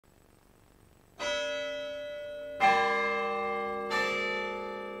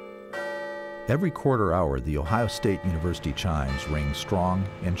Every quarter hour, the Ohio State University chimes ring strong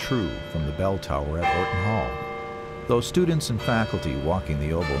and true from the bell tower at Orton Hall. Though students and faculty walking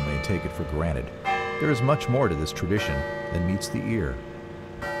the oval may take it for granted, there is much more to this tradition than meets the ear.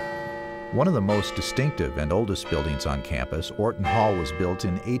 One of the most distinctive and oldest buildings on campus, Orton Hall, was built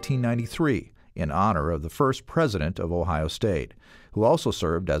in 1893 in honor of the first president of Ohio State, who also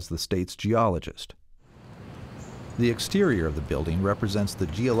served as the state's geologist. The exterior of the building represents the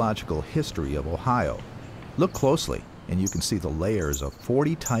geological history of Ohio. Look closely, and you can see the layers of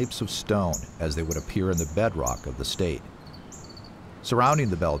 40 types of stone as they would appear in the bedrock of the state. Surrounding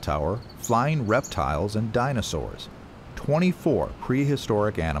the bell tower, flying reptiles and dinosaurs. 24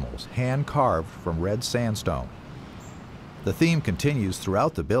 prehistoric animals hand-carved from red sandstone. The theme continues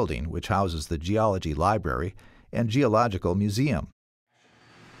throughout the building, which houses the Geology Library and Geological Museum.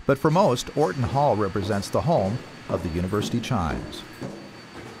 But for most, Orton Hall represents the home of the University Chimes.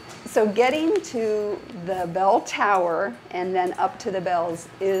 So getting to the bell tower and then up to the bells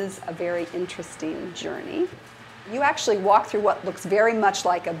is a very interesting journey. You actually walk through what looks very much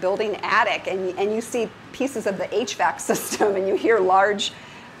like a building attic, and you see pieces of the HVAC system, and you hear large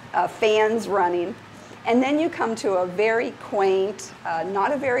fans running. And then you come to a very quaint,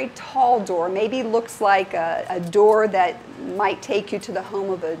 not a very tall door, maybe looks like a door that might take you to the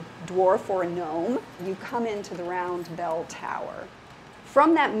home of a dwarf or a gnome. You come into the round bell tower.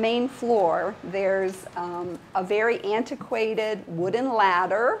 From that main floor, there's a very antiquated wooden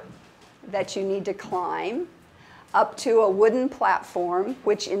ladder that you need to climb up to a wooden platform,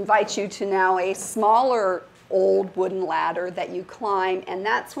 which invites you to now a smaller old wooden ladder that you climb, and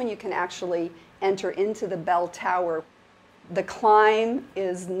that's when you can actually enter into the bell tower. The climb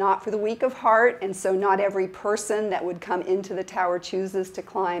is not for the weak of heart, and so not every person that would come into the tower chooses to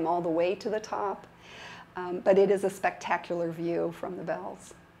climb all the way to the top, but it is a spectacular view from the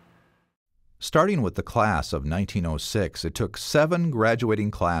bells. Starting with the class of 1906, it took 7 graduating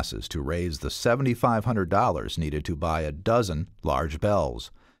classes to raise the $7,500 needed to buy a dozen large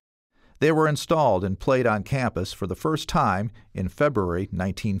bells. They were installed and played on campus for the first time in February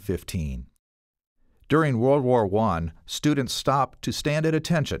 1915. During World War I, students stopped to stand at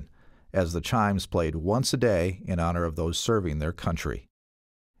attention as the chimes played once a day in honor of those serving their country.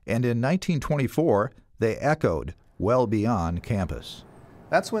 And in 1924, they echoed well beyond campus.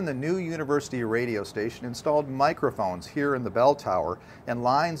 That's when the new university radio station installed microphones here in the bell tower and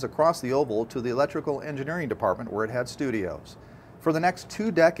lines across the oval to the electrical engineering department where it had studios. For the next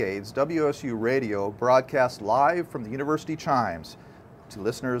 2 decades, WOSU Radio broadcast live from the university chimes to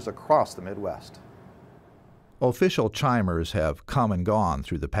listeners across the Midwest. Official chimers have come and gone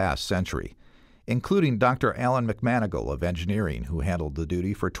through the past century, including Dr. Alan McManigal of engineering, who handled the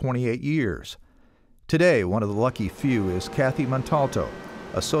duty for 28 years. Today, one of the lucky few is Kathy Montalto,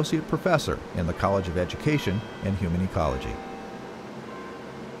 Associate Professor in the College of Education and Human Ecology.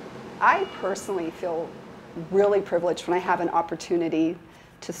 I personally feel really privileged when I have an opportunity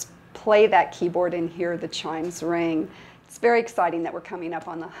to play that keyboard and hear the chimes ring. It's very exciting that we're coming up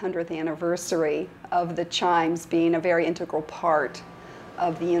on the 100th anniversary of the chimes being a very integral part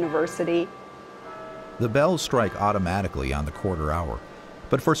of the university. The bells strike automatically on the quarter hour,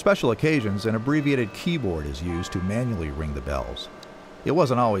 but for special occasions, an abbreviated keyboard is used to manually ring the bells. It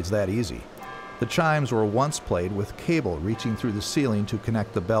wasn't always that easy. The chimes were once played with cable reaching through the ceiling to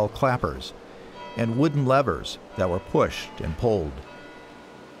connect the bell clappers, and wooden levers that were pushed and pulled.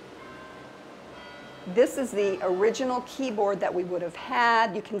 This is the original keyboard that we would have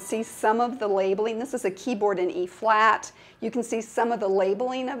had. You can see some of the labeling. This is a keyboard in E flat. You can see some of the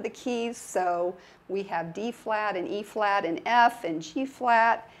labeling of the keys. So we have D flat and E flat and F and G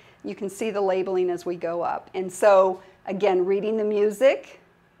flat. You can see the labeling as we go up. And so again, reading the music,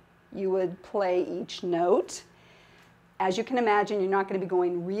 you would play each note. As you can imagine, you're not going to be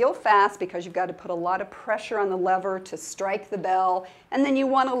going real fast because you've got to put a lot of pressure on the lever to strike the bell, and then you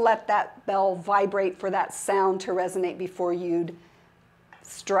want to let that bell vibrate for that sound to resonate before you'd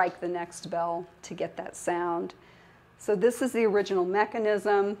strike the next bell to get that sound. So this is the original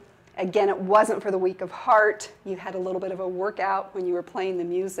mechanism. Again, it wasn't for the weak of heart. You had a little bit of a workout when you were playing the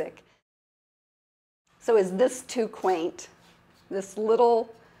music. So is this too quaint? This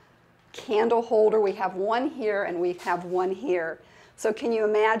little candle holder, we have one here and we have one here. So can you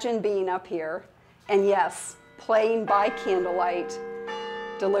imagine being up here and yes, playing by candlelight,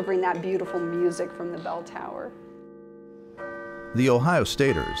 delivering that beautiful music from the bell tower? The Ohio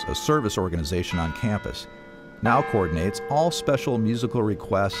Staters, a service organization on campus, now coordinates all special musical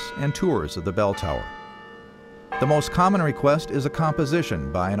requests and tours of the bell tower. The most common request is a composition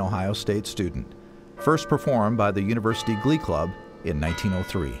by an Ohio State student, first performed by the University Glee Club in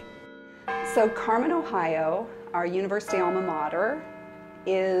 1903. So Carmen, Ohio, our university alma mater,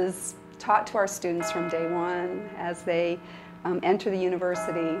 is taught to our students from day one. As they enter the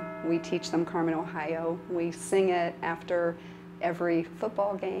university, we teach them Carmen, Ohio. We sing it after every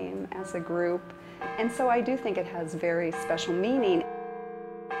football game as a group. And so I do think it has very special meaning.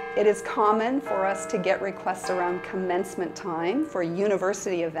 It is common for us to get requests around commencement time for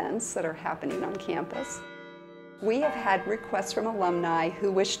university events that are happening on campus. We have had requests from alumni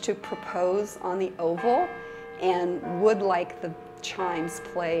who wish to propose on the Oval and would like the chimes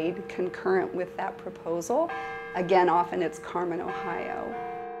played concurrent with that proposal. Again, often it's Carmen, Ohio.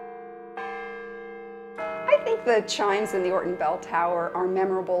 I think the chimes in the Orton Bell Tower are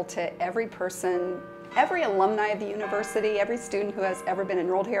memorable to every person, every alumni of the university, every student who has ever been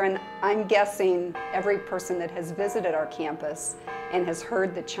enrolled here, and I'm guessing every person that has visited our campus and has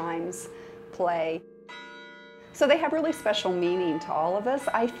heard the chimes play. So they have really special meaning to all of us.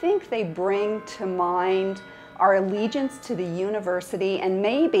 I think they bring to mind our allegiance to the university, and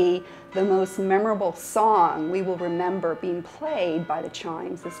maybe the most memorable song we will remember being played by the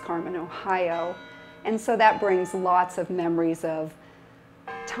chimes is Carmen, Ohio. And so that brings lots of memories of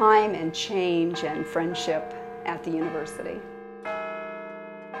time and change and friendship at the university.